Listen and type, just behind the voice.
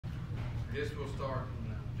I guess we'll start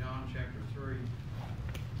in John chapter 3.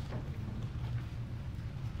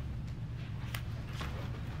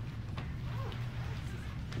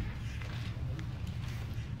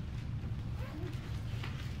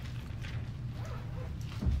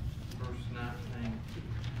 Verse 19.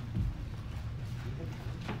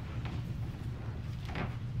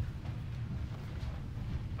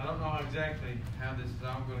 I don't know exactly how this is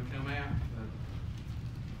all going to come out,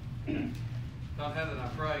 but thought how that I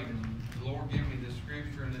prayed, and the Lord gave me this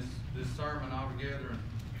scripture and this sermon all together. And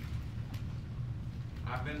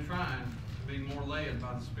I've been trying to be more led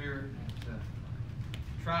by the Spirit and to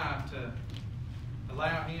try to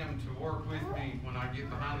allow Him to work with me when I get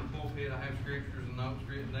behind the pulpit. I have scriptures and notes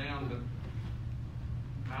written down,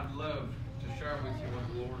 but I'd love to share with you what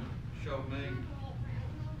the Lord showed me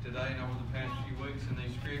today and over the past few weeks in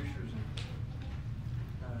these scriptures.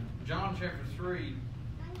 John chapter 3,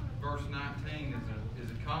 verse 19 is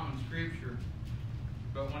a common scripture,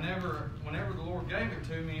 but whenever the Lord gave it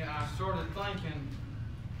to me, I started thinking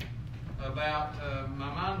about,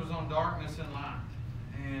 my mind was on darkness and light,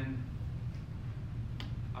 and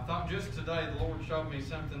I thought just today the Lord showed me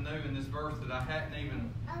something new in this verse that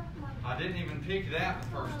I didn't even pick it out the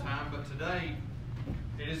first time, but today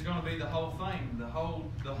it is going to be the whole thing. The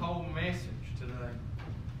whole message today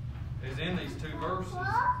is in these two verses.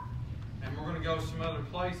 And we're going to go some other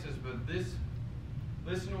places, but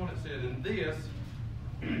listen to what it said. And this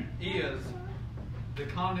is the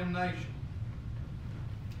condemnation,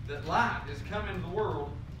 that light is come into the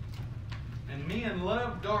world, and men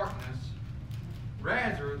love darkness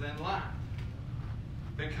rather than light,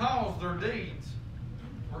 because their deeds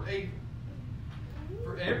were evil.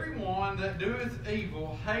 For everyone that doeth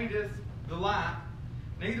evil hateth the light,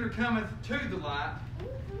 neither cometh to the light,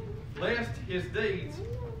 lest his deeds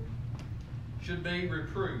should be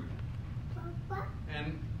reproved.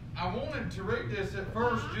 And I wanted to read this at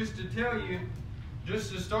first just to tell you,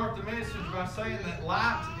 just to start the message by saying that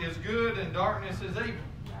light is good and darkness is evil.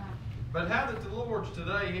 But how did the Lord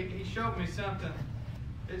today, He showed me something.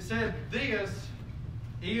 It said, this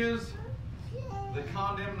is the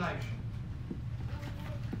condemnation.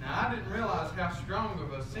 Now, I didn't realize how strong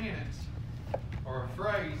of a sentence or a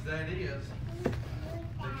phrase that is.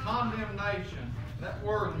 The condemnation, that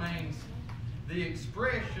word means the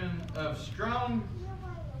expression of strong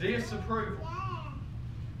disapproval.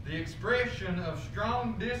 The expression of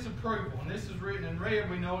strong disapproval. And this is written in red.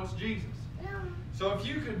 We know it's Jesus. So if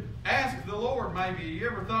you could ask the Lord, maybe, you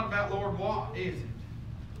ever thought about, Lord, what is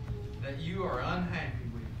it that you are unhappy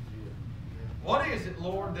with? What is it,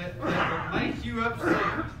 Lord, that would make you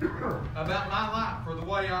upset about my life or the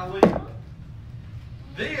way I live?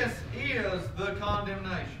 This is the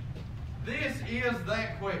condemnation. This is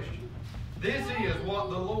that question. This is what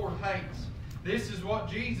the Lord hates. This is what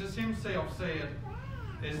Jesus Himself said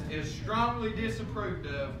is strongly disapproved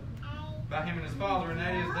of by Him and His Father, and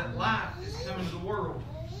that is that light is coming to the world,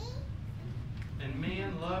 and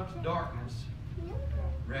men loved darkness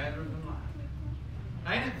rather than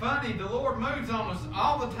light. Ain't it funny? The Lord moves on us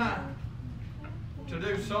all the time to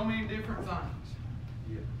do so many different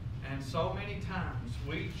things, and so many times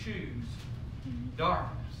we choose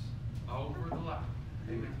darkness over the light.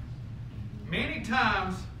 Amen. Many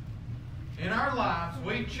times in our lives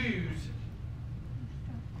we choose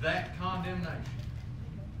that condemnation.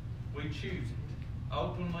 We choose it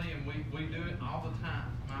openly, and we do it all the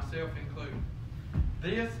time, myself included.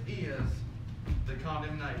 This is the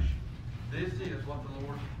condemnation. This is what the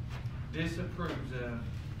Lord disapproves of,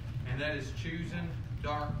 and that is choosing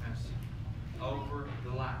darkness over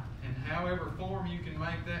the light. And however form you can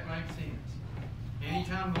make that make sense.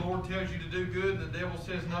 Anytime the Lord tells you to do good, the devil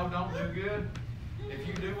says, no, don't do good. If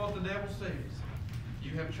you do what the devil says,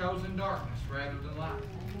 you have chosen darkness rather than light.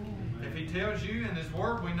 If He tells you in His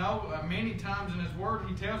Word, we know many times in His Word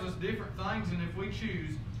He tells us different things, and if we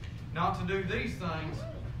choose not to do these things,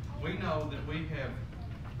 we know that we have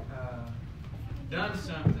done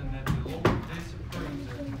something that the Lord disapproves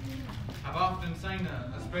of. I've often seen,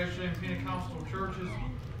 especially in Pentecostal churches,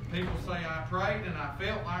 people say, I prayed and I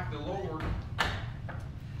felt like the Lord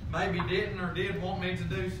maybe didn't or did want me to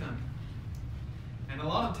do something. And a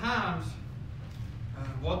lot of times,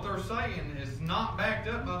 what they're saying is not backed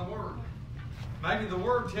up by the Word. Maybe the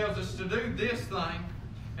Word tells us to do this thing,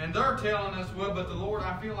 and they're telling us, well, but the Lord,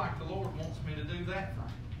 I feel like the Lord wants me to do that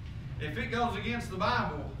thing. If it goes against the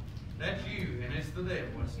Bible, that's you, and it's the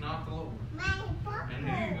devil. It's not the Lord.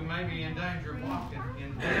 And you may be in danger of walking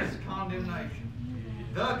in this condemnation.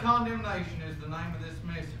 The condemnation is the name of this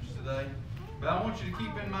message today. But I want you to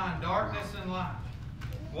keep in mind darkness and light.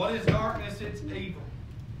 What is darkness? It's evil.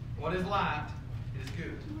 What is light? It is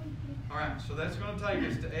good. Alright, so that's going to take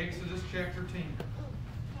us to Exodus chapter 10.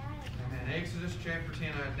 Amen. Exodus chapter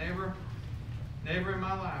 10. I've never in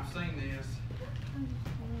my life seen this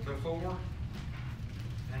before.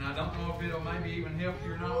 And I don't know if it'll maybe even help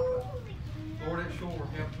you or not, but Lord, it sure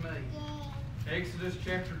helped me. Exodus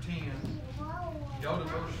chapter 10. Go to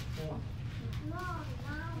verse 1.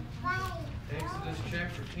 Exodus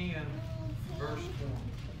chapter 10, verse 1.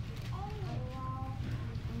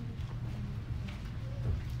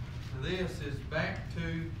 Now this is back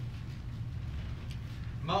to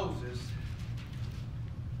Moses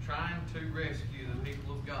trying to rescue the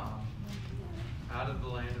people of God out of the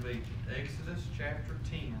land of Egypt. Exodus chapter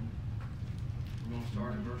 10. We're going to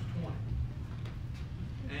start at verse 20.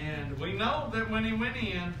 And we know that when he went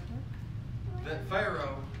in, that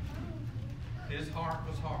Pharaoh, his heart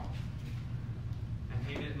was hard. And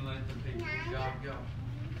he didn't let the people of God go.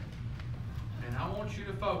 And I want you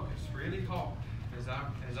to focus really hard.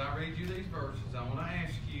 As I read you these verses, I want to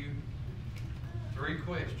ask you 3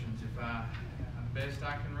 questions. If best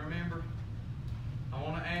I can remember, I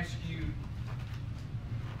want to ask you,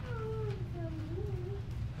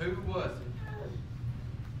 who was it?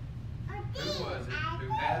 Who was it who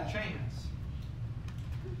had a chance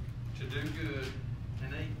to do good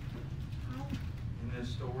and eat in this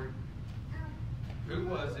story? Who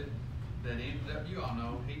was it that ended up? You all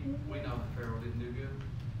know. We know that Pharaoh didn't do good.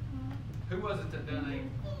 Who was it that done evil?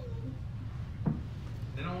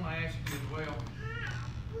 Then I want to ask you as well,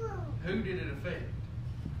 who did it affect?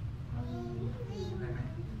 Amen.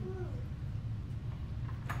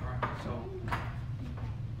 All right, so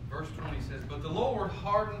verse 20 says, but the Lord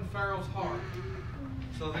hardened Pharaoh's heart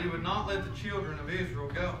so that he would not let the children of Israel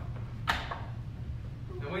go.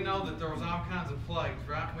 And we know that there was all kinds of plagues,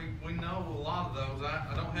 right? We know a lot of those.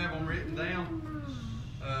 I don't have them written down.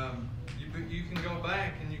 You can go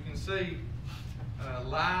back and you can see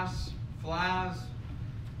lice, flies,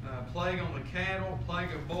 plague on the cattle,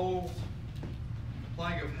 plague of bulls,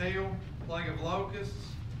 plague of hail, plague of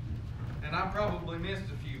locusts. And I probably missed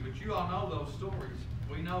a few, but you all know those stories.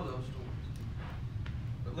 We know those stories.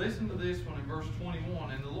 But listen to this one in verse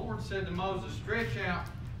 21. And the Lord said to Moses, stretch out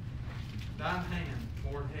thine hand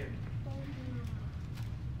toward heaven,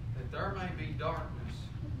 that there may be darkness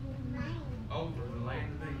over the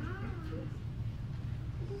land of Egypt.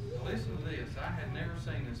 Now listen to this. I had never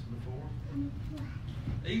seen this before.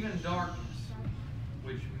 Even darkness,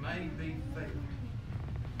 which may be felt.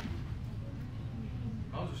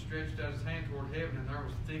 Moses stretched out his hand toward heaven, and there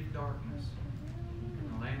was thick darkness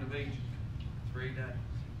in the land of Egypt 3 days.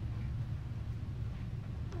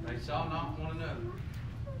 They saw not one another,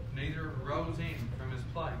 neither rose any from his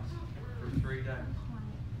place for 3 days.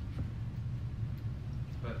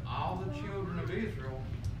 But all the children of Israel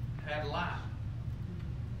had light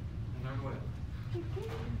in their well.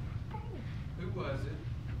 Who was it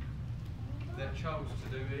that chose to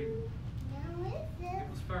do evil? It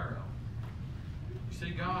was Pharaoh. You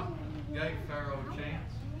see, God gave Pharaoh a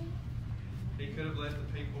chance. He could have let the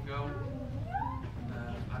people go.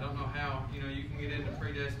 I don't know how, you can get into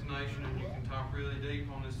predestination and you can talk really deep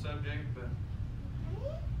on this subject, but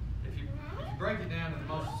if you break it down to the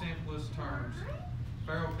most simplest terms,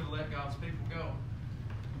 Pharaoh could have let God's people go.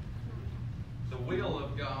 The will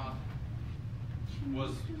of God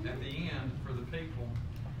was at the end for the people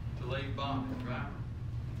to leave bondage, right?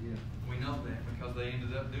 Yeah. We know that because they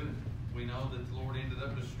ended up doing it. We know that the Lord ended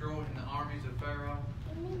up destroying the armies of Pharaoh.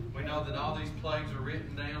 We know that all these plagues are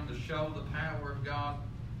written down to show the power of God.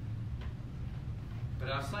 But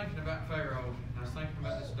I was thinking about Pharaoh, and I was thinking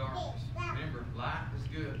about this darkness. Remember, light is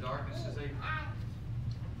good, darkness is evil.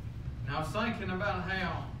 And I was thinking about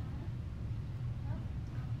how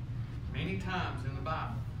many times in the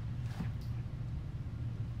Bible,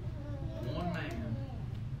 one man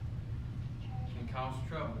can cause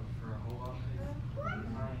trouble for a whole lot of people.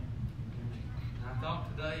 And I thought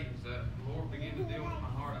today, as the Lord began to deal with my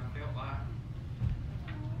heart, I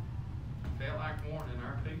felt like warning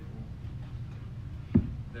our people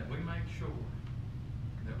that we make sure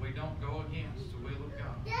that we don't go against the will of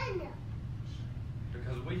God.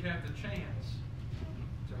 Because we have the chance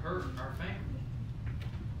to hurt our family.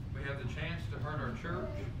 We have the chance to hurt our church.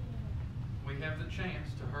 We have the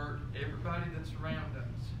chance to hurt everybody that's around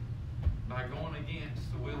us by going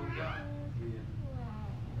against the will of God.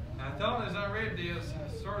 And I thought as I read this, I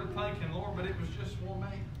started thinking, Lord, but it was just one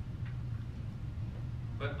man.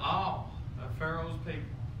 But all of Pharaoh's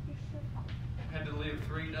people had to live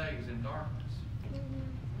 3 days in darkness.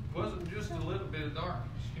 It wasn't just a little bit of darkness.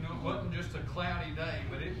 It wasn't just a cloudy day,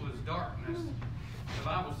 but it was darkness. The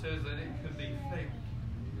Bible says that it could be felt.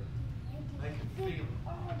 They could feel it.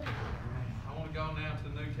 I want want to go now to the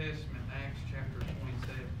New Testament, Acts chapter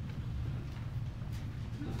 27.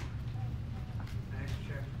 Acts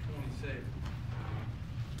chapter 27.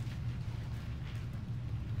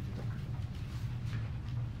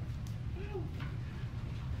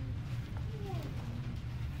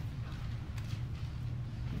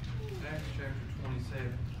 Acts chapter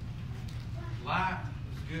 27. Light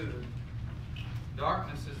is good.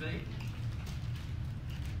 Darkness is evil.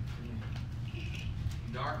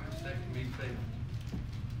 Darkness that can be felt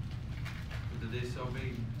with the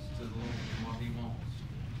disobedience to the Lord and what He wants.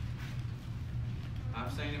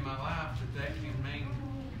 I've seen in my life that can mean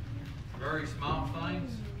very small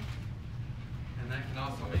things, and that can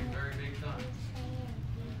also mean very big things.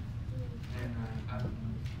 And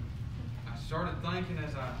I started thinking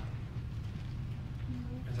as I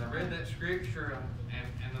read that scripture,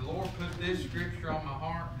 and the Lord put this scripture on my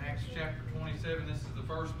heart, Acts chapter 27. This is the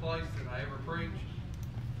first place that I ever preached.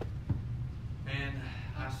 And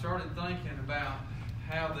I started thinking about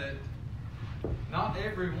how that not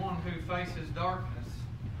everyone who faces darkness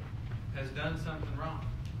has done something wrong.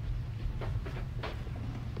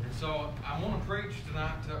 And so I want to preach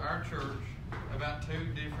tonight to our church about two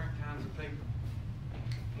different kinds of people.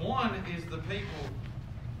 One is the people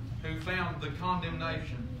who found the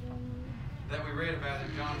condemnation that we read about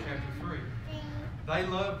in John chapter 3. They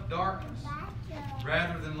loved darkness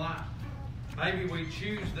rather than light. Maybe we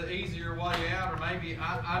choose the easier way out, or maybe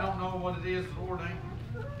I don't know what it is the Lord ain't.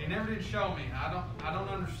 He never did show me. I don't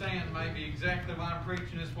understand maybe exactly why I'm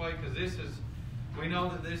preaching this way, because we know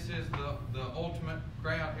that this is the ultimate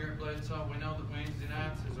crowd here at Bledsoe. We know that Wednesday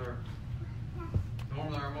nights is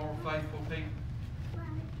normally our more faithful people.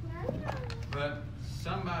 But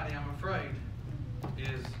somebody, I'm afraid,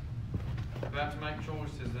 is about to make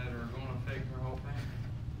choices that are going to affect their whole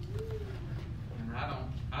family. And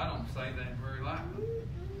I don't say that very lightly.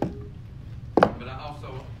 But I'm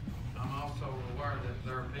also aware that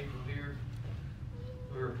there are people here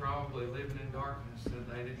who are probably living in darkness that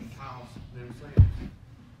they didn't cause themselves.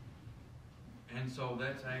 And so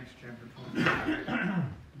that's Acts chapter 25.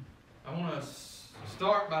 I want to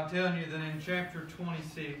start by telling you that in chapter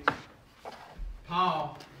 26,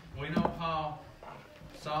 Paul, we know Paul,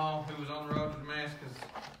 Saul, who was on the road to Damascus,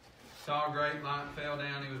 saw a great light, fell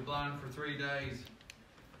down. He was blind for 3 days.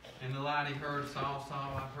 In the light he heard, Saul,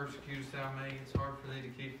 Saul, why persecutest thou me? It's hard for thee to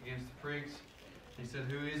keep against the pricks. He said,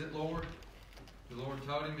 who is it, Lord? The Lord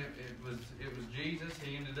told him it was Jesus.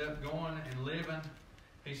 He ended up going and living.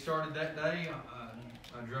 He started that day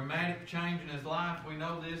a dramatic change in his life. We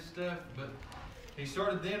know this stuff, but he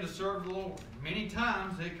started then to serve the Lord. Many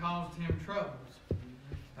times it caused him troubles.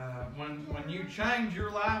 When you change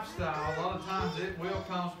your lifestyle, a lot of times it will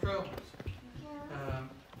cause troubles.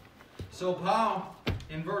 So Paul,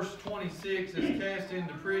 in verse 26, is cast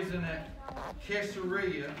into prison at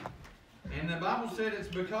Caesarea. And the Bible said it's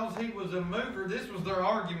because he was a mover. This was their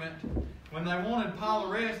argument. When they wanted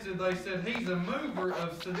Paul arrested, they said he's a mover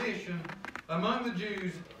of sedition among the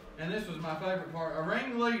Jews. And this was my favorite part. A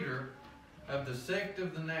ringleader of the sect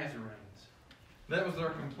of the Nazarenes. That was their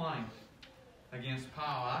complaint against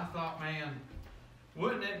Paul. I thought, man,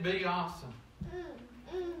 wouldn't it be awesome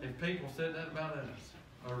if people said that about us?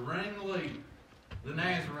 A ringleader. The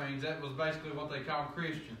Nazarenes, that was basically what they called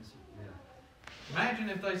Christians. Yeah. Imagine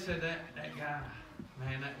if they said that guy,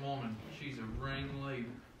 man, that woman, she's a ringleader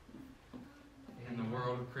in the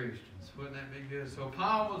world of Christians. Wouldn't that be good? So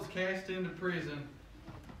Paul was cast into prison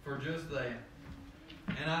for just that.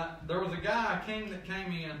 And there was a guy, a king that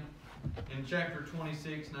came in chapter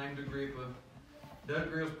 26 named Agrippa.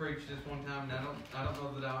 Doug Grills preached this one time, and I don't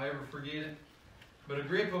know that I'll ever forget it. But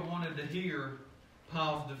Agrippa wanted to hear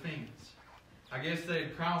Paul's defense. I guess they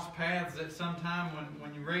had crossed paths at some time.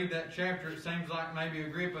 When you read that chapter, it seems like maybe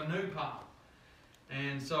Agrippa knew Paul.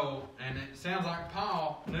 And it sounds like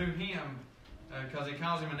Paul knew him because he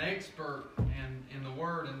calls him an expert in the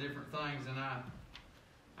Word and different things. And I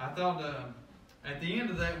thought at the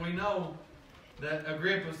end of that, we know that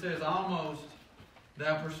Agrippa says, almost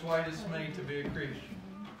thou persuadest me to be a Christian.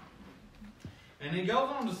 And he goes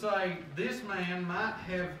on to say, this man might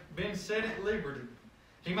have been set at liberty.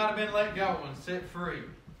 He might have been let go and set free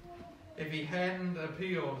if he hadn't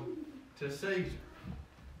appealed to Caesar.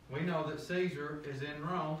 We know that Caesar is in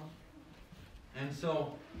Rome. And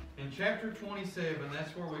so in chapter 27,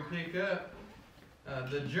 that's where we pick up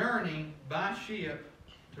the journey by ship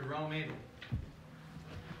to Rome, Italy.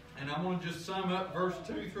 And I want to just sum up verse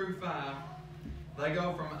 2 through 5. They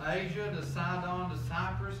go from Asia to Sidon to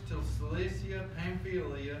Cyprus to Cilicia,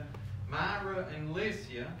 Pamphylia, Myra, and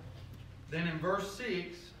Lycia. Then in verse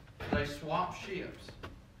 6, they swap ships.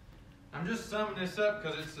 I'm just summing this up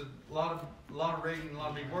because it's a lot of reading, a lot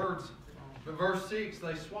of big words. But verse 6,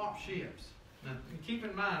 they swapped ships. Now, keep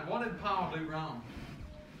in mind, what did Paul do wrong?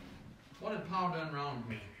 What had Paul done wrong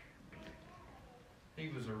here? He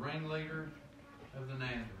was a ringleader of the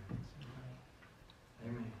Nazarenes.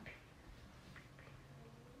 Amen.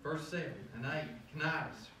 Verse 7 and 8,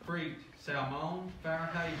 Cnidus, Crete, Salmon,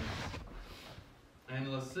 Phaerhaven, and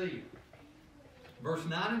Lasea. Verse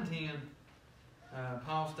 9 and 10,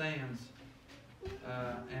 Paul stands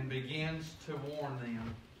and begins to warn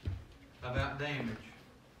them about damage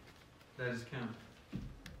that is coming.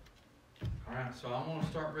 Alright, so I want to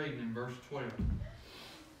start reading in verse 12.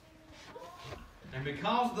 And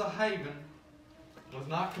because the haven was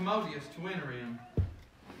not commodious to enter in,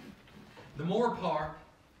 the more part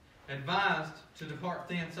advised to depart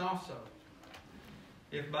thence also,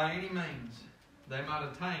 if by any means they might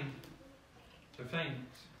attain to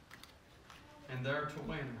Phoenix, and there to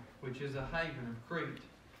winter, which is a haven of Crete,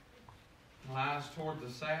 lies toward the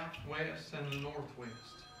south, west, and the northwest.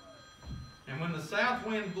 And when the south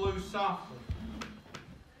wind blew softly,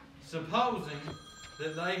 supposing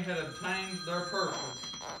that they had obtained their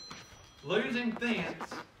purpose, losing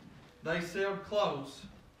thence, they sailed close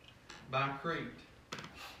by Crete.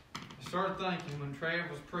 I started thinking when Trav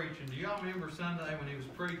was preaching, do y'all remember Sunday when he was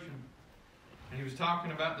preaching? And he was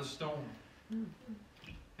talking about the storm.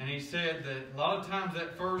 And he said that a lot of times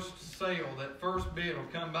that first sail, that first bit will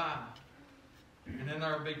come by. And then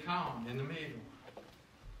there will be calm in the middle.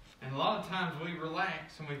 And a lot of times we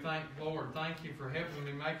relax and we think, Lord, thank you for helping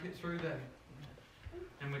me make it through that.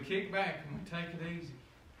 And we kick back and we take it easy.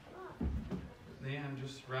 But then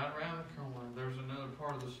just right around the corner, there's another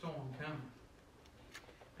part of the storm coming.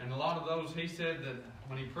 And a lot of those, he said that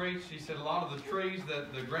when he preached, he said a lot of the trees,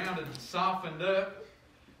 that the ground had softened up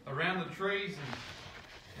around the trees,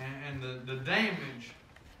 and the damage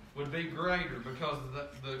would be greater because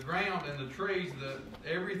the ground and the trees,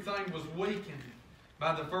 everything was weakened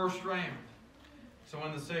by the first round. So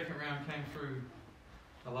when the second round came through,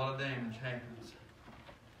 a lot of damage happens.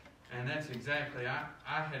 And that's exactly, I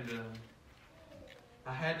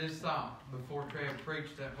had this thought before Trav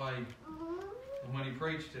preached that way. And when he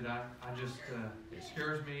preached it, it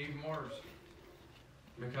scares me even worse.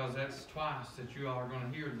 Because that's twice that you all are going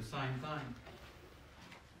to hear the same thing.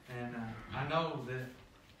 And I know that it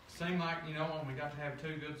seemed like, when we got to have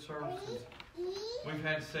 2 good services, we've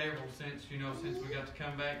had several since we got to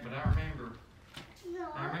come back. But I remember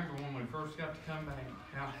when we first got to come back,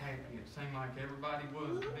 how happy it seemed like everybody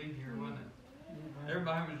was to be here, wasn't it?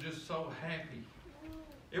 Everybody was just so happy.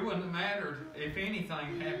 It wouldn't have mattered if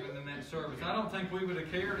anything happened in that service. I don't think we would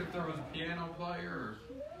have cared if there was a piano player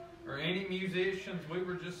or any musicians. We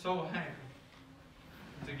were just so happy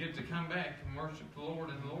to get to come back and worship the Lord,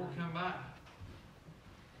 and the Lord come by.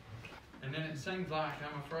 And then it seems like,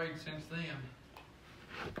 I'm afraid since then,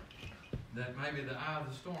 that maybe the eye of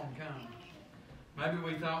the storm comes. Maybe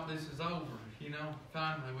we thought this is over.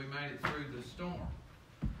 Finally we made it through the storm.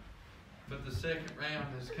 But the second round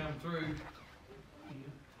has come through,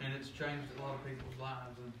 and it's changed a lot of people's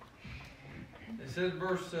lives. And it says,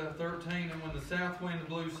 verse 13, and when the south wind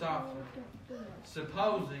blew softly,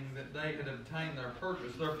 supposing that they had obtained their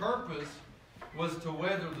purpose was to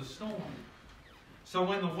weather the storm. So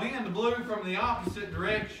when the wind blew from the opposite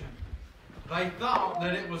direction, they thought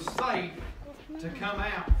that it was safe to come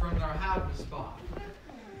out from their hiding spot.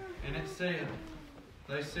 And it said,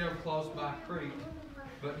 they sailed close by Crete,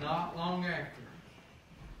 but not long after,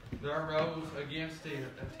 there arose against it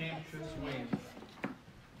a tempestuous wind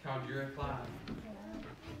called Euroclydon.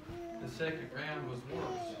 The second round was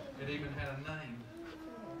worse. It even had a name,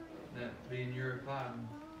 that being Euroclydon.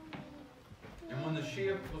 And when the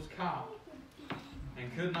ship was caught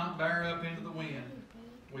and could not bear up into the wind,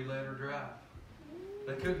 we let her drive.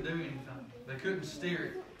 They couldn't do anything. They couldn't steer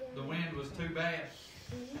it. The wind was too bad.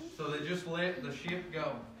 So they just let the ship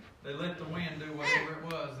go. They let the wind do whatever it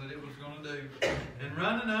was that it was going to do. And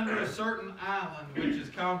running under a certain island, which is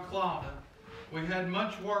called Clauda, we had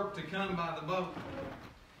much work to come by the boat,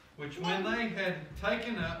 which when they had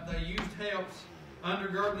taken up, they used helps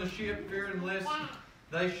undergirding the ship, fearing lest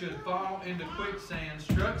they should fall into quicksand,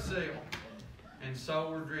 struck sail, and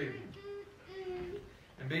so were driven.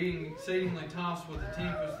 And being exceedingly tossed with the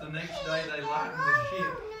tempest, the next day they lightened the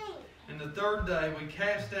ship. And the third day we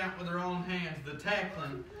cast out with our own hands the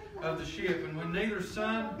tackling of the ship. And when neither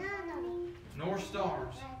sun nor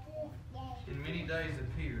stars in many days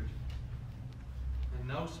appeared, and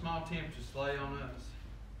no small tempest lay on us,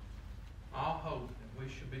 all hope that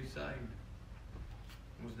we should be saved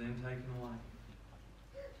was then taken away.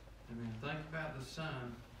 Amen. Think about the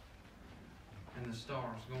sun and the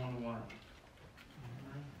stars going away,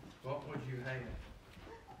 what would you have?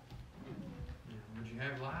 Would you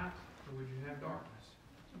have light or would you have darkness?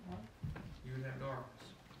 You would have darkness.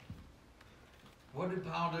 What did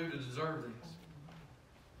Paul do to deserve this?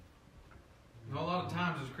 You know, a lot of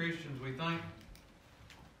times as Christians we think,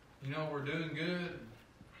 we're doing good,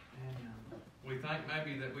 and we think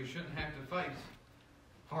maybe that we shouldn't have to face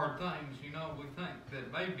hard things. We think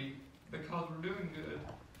that maybe because we're doing good,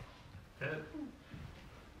 that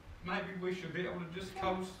maybe we should be able to just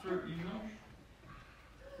coast through,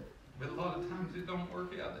 But a lot of times it don't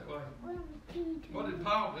work out that way. What did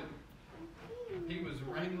Paul do? He was the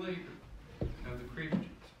ringleader of the Christians,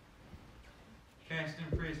 cast in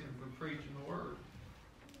prison for preaching the word.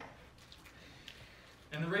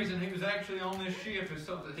 And the reason he was actually on this ship is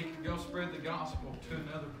so that he could go spread the gospel to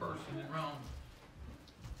another person in Rome.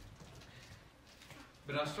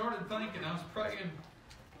 But I started thinking, I was praying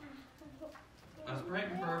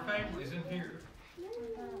for our families in here.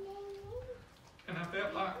 And I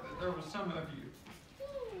felt like that there was some of you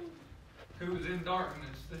who was in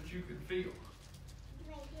darkness that you could feel.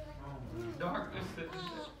 Darkness that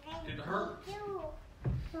it hurts.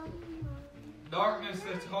 Darkness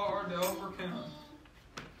that's hard to overcome.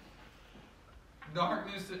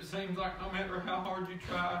 Darkness that seems like no matter how hard you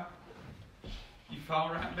try, you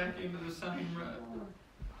fall right back into the same rut.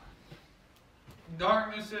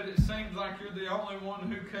 Darkness that it seems like you're the only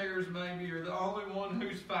one who cares maybe, or the only one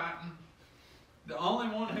who's fighting. The only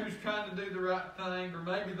one who's trying to do the right thing, or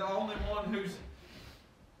maybe the only one who's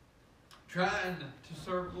trying to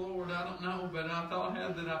serve the Lord. I don't know, but I thought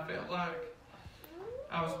that I felt like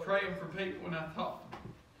I was praying for people, and I thought,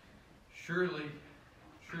 surely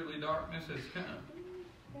darkness has come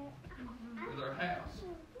to their house.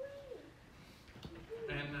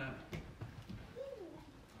 And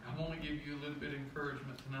I want to give you a little bit of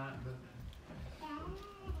encouragement tonight, but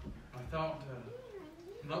I thought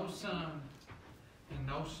no sun and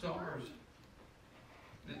no stars.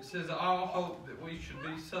 It says all hope that we should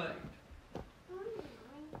be saved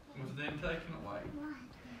was then taken away.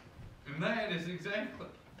 And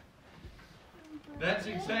that's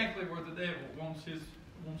exactly where the devil wants the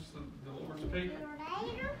Lord's people.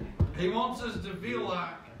 He wants us to feel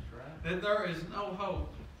like that there is no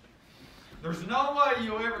hope. There's no way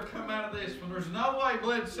you'll ever come out of this one. There's no way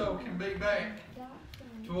Bledsoe can be back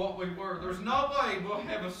to what we were. There's no way we'll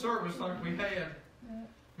have a service like we had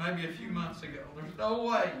maybe a few months ago. There's no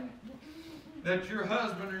way that your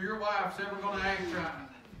husband or your wife's ever going to act right.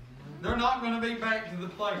 They're not going to be back to the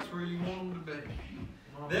place where you want them to be.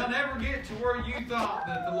 They'll never get to where you thought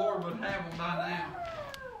that the Lord would have them by now.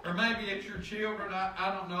 Or maybe it's your children.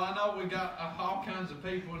 I don't know. I know we got all kinds of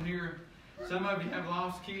people in here. Some of you have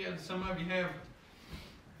lost kids. Some of you have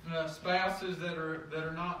spouses that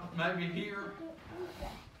are not maybe here.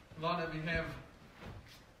 A lot of you have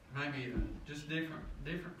maybe just different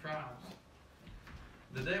trials.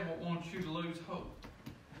 The devil wants you to lose hope.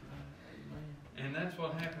 And that's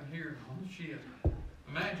what happened here on the ship.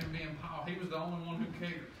 Imagine being Paul. He was the only one who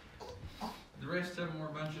cared. The rest of them were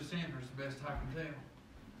a bunch of sinners, the best I can tell.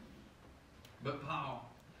 But Paul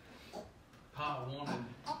wanted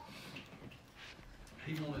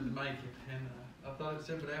to make it. And I thought it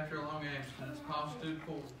said, but after a long abstinence, Paul stood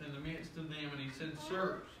forth in the midst of them, and he said,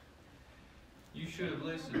 Sirs, you should have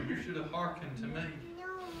listened. You should have hearkened to me,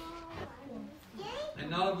 and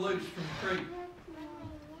not have loosed from Crete,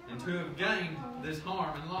 and to have gained this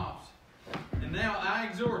harm and loss. And now I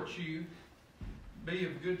exhort you, be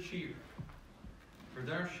of good cheer, for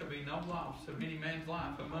there shall be no loss of any man's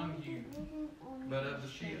life among you, but of the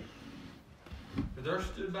ship. For there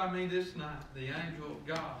stood by me this night the angel of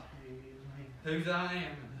God, whose I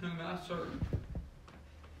am and whom I serve,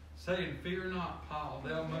 saying, Fear not, Paul,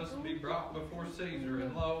 thou must be brought before Caesar,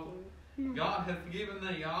 and lo, God hath given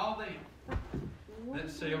thee all them that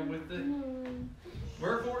sail with thee.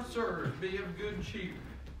 Wherefore, sirs, be of good cheer,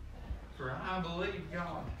 for I believe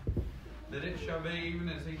God, that it shall be even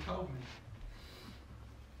as he told me.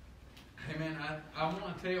 Amen. I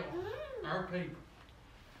want to tell our people,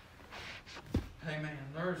 amen,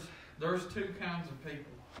 there's two kinds of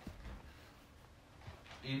people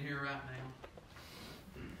in here right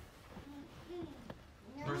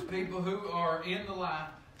now. There's people who are in the light,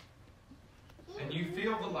 and you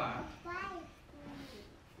feel the light,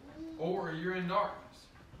 or you're in darkness.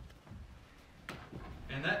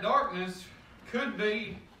 And that darkness could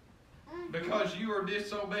be because you are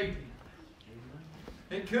disobedient.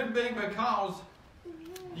 It could be because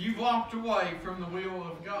you've walked away from the will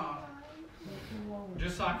of God.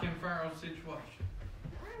 Just like in Pharaoh's situation.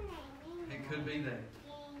 It could be that.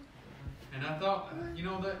 And I thought, you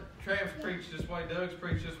know, that Travis preached this way, Doug's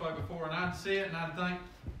preached this way before, and I'd sit and I'd think,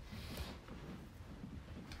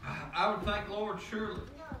 I would think, Lord, surely,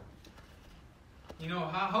 you know,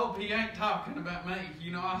 I hope he ain't talking about me.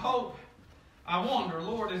 You know, I wonder,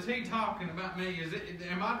 Lord, is he talking about me?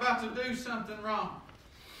 Am I about to do something wrong?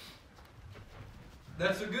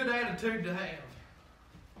 That's a good attitude to have.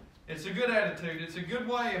 It's a good attitude. It's a good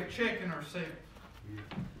way of checking ourselves.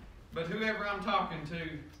 But whoever I'm talking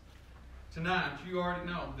to tonight, you already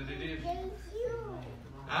know that it is.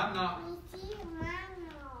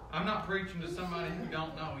 I'm not preaching to somebody who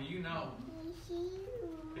don't know. You know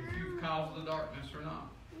if you've caused the darkness or not.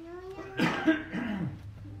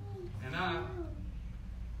 And I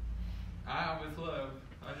with love,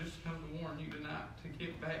 I just come to warn you tonight to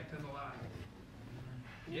get back to the light.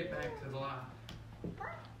 Get back to the light.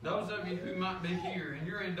 Those of you who might be here and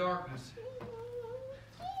you're in darkness,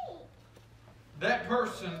 that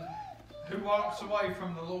person who walks away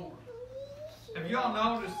from the Lord, have y'all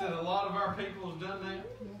noticed that a lot of our people has done that?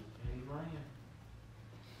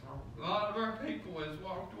 A lot of our people has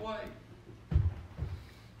walked away.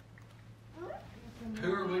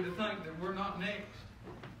 Who are we to think that we're not next?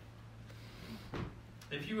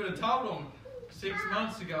 If you would have told them 6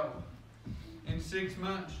 months ago, in 6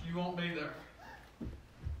 months you won't be there.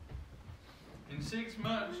 In 6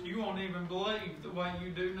 months you won't even believe the way you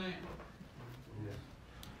do now.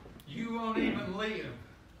 You won't even live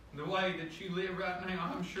the way that you live right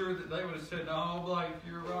now. I'm sure that they would have said, "Oh, Blake,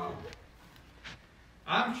 you're wrong."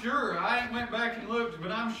 I'm sure, I ain't went back and looked,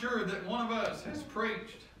 but I'm sure that one of us has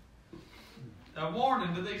preached a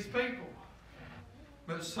warning to these people.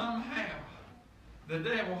 But somehow, the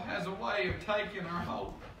devil has a way of taking our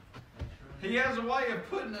hope. He has a way of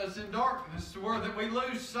putting us in darkness to where that we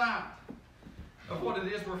lose sight of what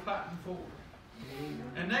it is we're fighting for.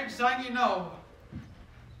 And next thing you know,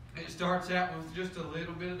 it starts out with just a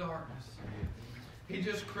little bit of darkness. He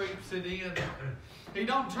just creeps it in. He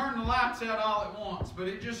don't turn the lights out all at once, but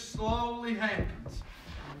it just slowly happens.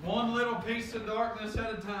 One little piece of darkness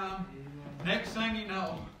at a time. Next thing you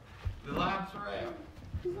know, the lights are out.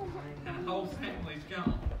 And the whole family's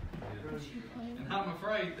gone. And I'm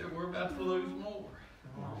afraid that we're about to lose more.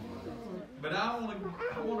 But I want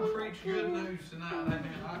to preach good news tonight. Amen.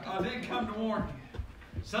 I did come to warn you.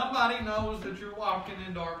 Somebody knows that you're walking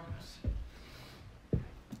in darkness.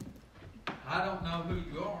 I don't know who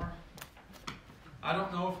you are. I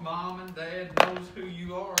don't know if mom and dad knows who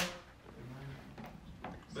you are.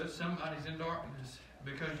 But somebody's in darkness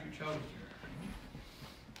because you chose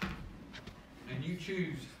it. And you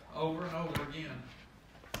choose over and over again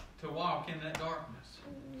to walk in that darkness.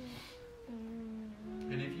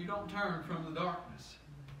 And if you don't turn from the darkness,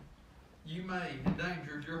 you may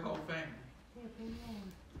endanger your whole family.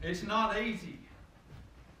 It's not easy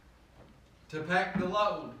to pack the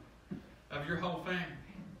load of your whole family.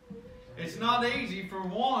 It's not easy for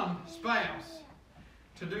one spouse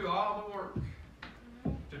to do all the work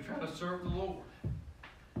to try to serve the Lord.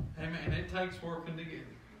 Amen. It takes working together.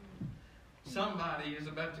 Somebody is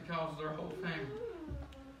about to cause their whole family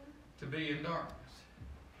to be in darkness.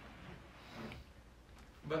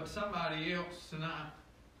 But somebody else tonight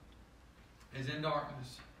is in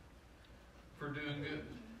darkness for doing good.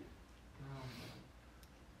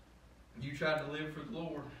 You tried to live for the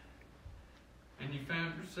Lord, and you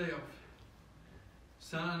found yourself,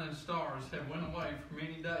 sun and stars have went away for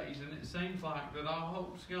many days, and it seems like that all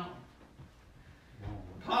hope's gone.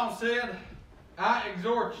 Paul said, I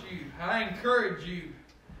exhort you, I encourage you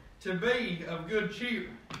to be of good cheer.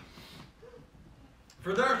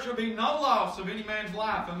 For there shall be no loss of any man's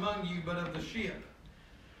life among you, but of the ship.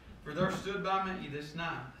 For there stood by me this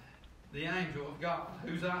night the angel of God,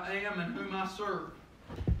 whose I am and whom I serve,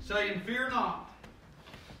 saying, Fear not,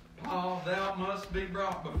 Paul, thou must be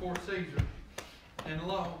brought before Caesar. And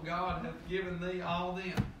lo, God hath given thee all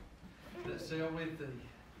them that sail with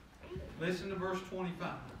thee. Listen to verse 25.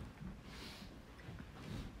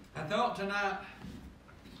 I thought tonight,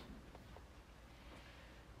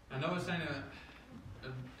 I know it's ain't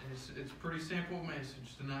it's a pretty simple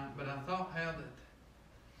message tonight, but I thought how that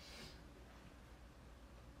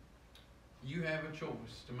you have a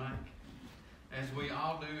choice to make, as we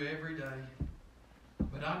all do every day.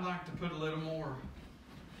 But I'd like to put a little more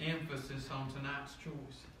emphasis on tonight's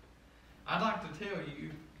choice. I'd like to tell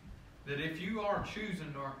you that if you are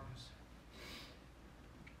choosing darkness,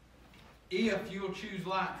 if you'll choose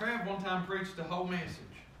light. Trav one time preached a whole message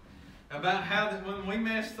about how that when we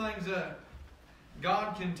mess things up,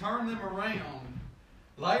 God can turn them around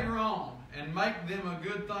later on and make them a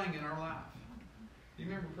good thing in our life. Do you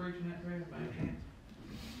remember preaching that, Trav?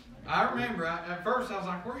 I remember, at first I was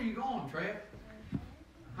like, where are you going, Trev?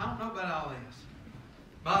 I don't know about all this.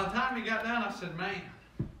 By the time he got done, I said, man,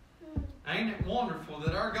 ain't it wonderful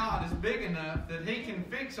that our God is big enough that He can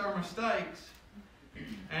fix our mistakes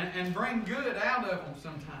and bring good out of them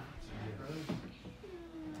sometimes.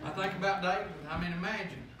 I think about David. I mean,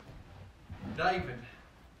 imagine David.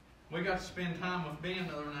 We got to spend time with Ben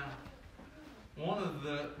the other night. One of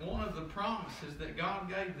the promises that God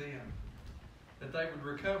gave them, that they would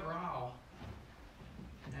recover all,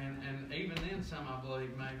 and even then some, I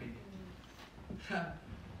believe, maybe.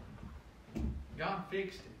 God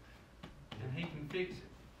fixed it, and He can fix it.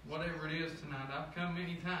 Whatever it is tonight, I've come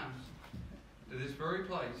many times to this very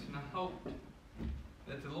place, and I hoped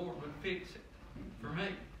that the Lord would fix it for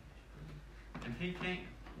me, and He can,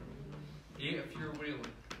 if you're willing.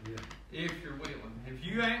 Yeah. If you're willing. If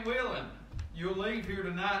you ain't willing, you'll leave here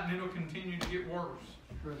tonight, and it'll continue to get worse.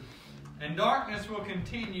 True. And darkness will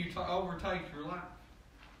continue to overtake your life.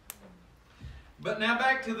 But now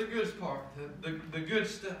back to the good part, the good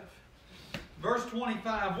stuff. Verse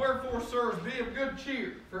 25, wherefore, sirs, be of good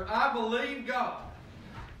cheer, for I believe God,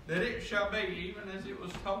 that it shall be even as it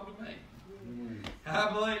was told to me.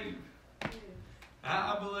 I believe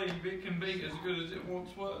it can be as good as it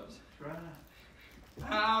once was.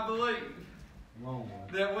 I believe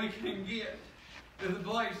that we can get to the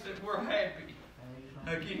place that we're happy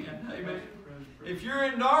again. Amen. If you're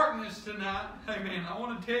in darkness tonight, amen, I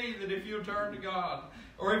want to tell you that if you'll turn to God,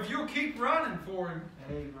 or if you'll keep running for Him,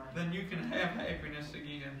 then you can have happiness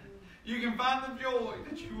again. You can find the joy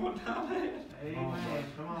that you one time had. Amen.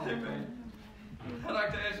 Come on. Amen. I'd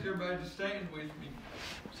like to ask everybody to stand with me.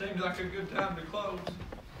 Seems like a good time to close.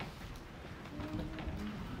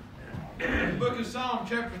 The book of Psalm,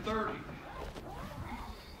 chapter 30,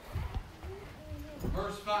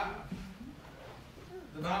 verse 5.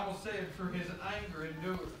 The Bible said, for His anger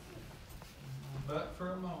endureth but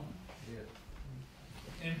for a moment.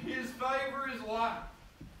 In His favor is life.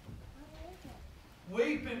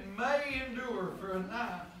 Weeping may endure for a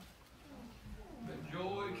night, but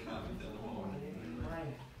joy cometh in the morning.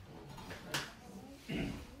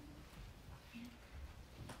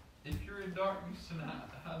 If you're in darkness tonight,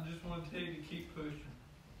 I just want to tell you to keep pushing.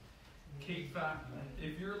 Keep fighting.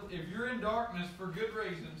 If you're in darkness for good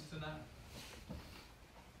reasons tonight,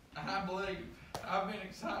 I believe I've been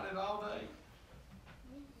excited all day.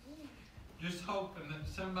 Just hoping that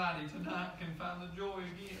somebody tonight can find the joy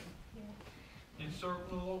again in serving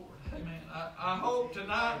the Lord. Amen. I hope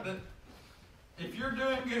tonight that if you're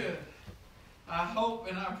doing good, I hope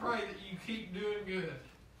and I pray that you keep doing good.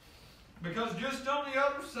 Because just on the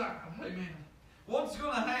other side, amen, what's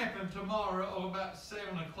going to happen tomorrow about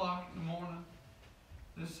 7 o'clock in the morning?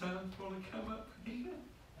 The sun's going to come up again.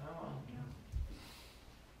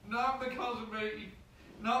 Not because of me,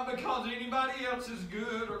 not because anybody else is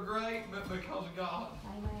good or great, but because God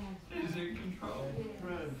is in control.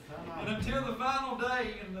 And until the final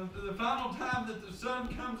day and the final time that the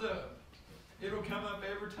sun comes up, it'll come up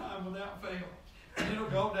every time without fail. And it'll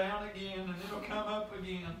go down again and it'll come up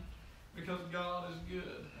again because God is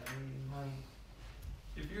good.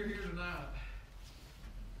 If you're here tonight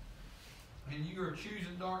and you are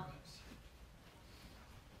choosing darkness,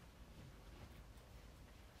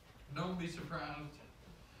 don't be surprised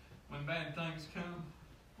when bad things come.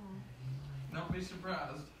 Don't be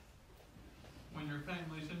surprised when your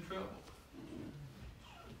family's in trouble.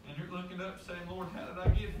 And you're looking up saying, Lord, how did I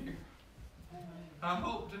get here? I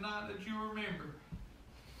hope tonight that you remember.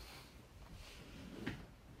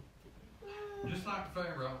 Just like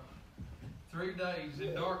Pharaoh, 3 days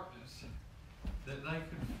in darkness that they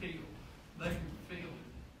could feel. They could feel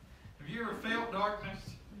it. Have you ever felt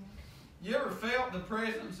darkness? You ever felt the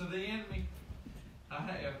presence of the enemy? I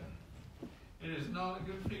have. It is not a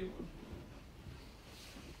good feeling.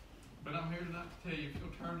 But I'm here tonight to tell you, if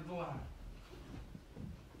you'll turn to the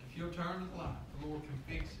light, the Lord can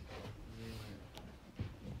fix it.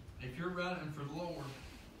 If you're running for the Lord,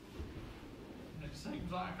 and it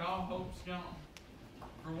seems like all hope's gone,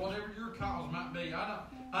 for whatever your cause might be,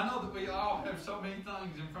 I know that we all have so many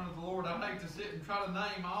things in front of the Lord. I hate to sit and try to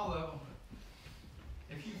name all of them.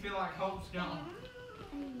 If you feel like hope's gone,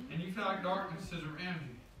 and you feel like darkness is around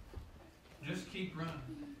you, just keep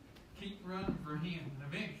running. Keep running for Him.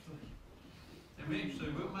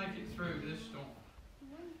 Eventually we'll make it through this storm.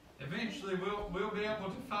 Eventually we'll be able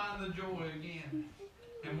to find the joy again,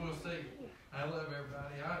 and we'll see. I love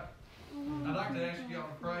everybody. I'd like to ask you all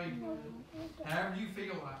to pray however you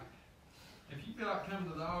feel like. If you feel like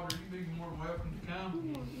coming to the altar, you'd be more than welcome to come.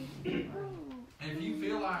 And if you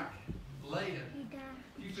feel like led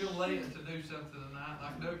to do something tonight,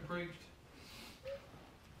 like Doug preached,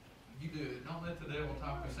 You do it. Don't let the devil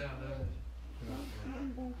talk us out of it.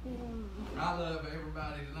 I love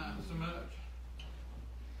everybody tonight so much.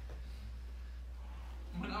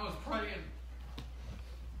 When I was praying,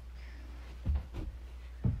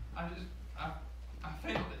 I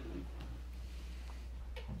felt it.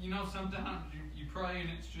 You know, sometimes you pray and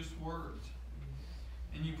it's just words.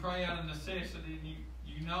 And you pray out of necessity, and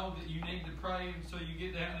you know that you need to pray, and so you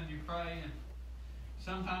get down and you pray, and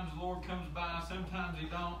sometimes the Lord comes by, sometimes He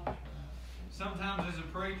don't. Sometimes as a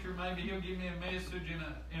preacher, maybe He'll give me a message in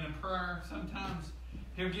a prayer. Sometimes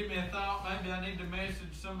He'll give me a thought, maybe I need to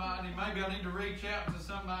message somebody, maybe I need to reach out to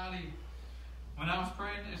somebody. When I was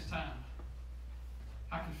praying this time,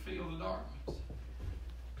 I could feel the darkness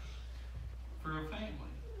for a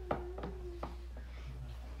family.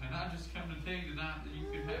 And I just come to tell you tonight that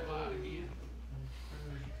you can have light again.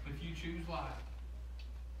 If you choose light.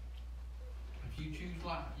 If you choose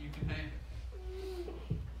light, you can have it.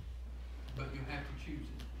 But you have to choose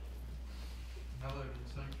it. I love you.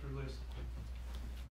 Thanks for listening.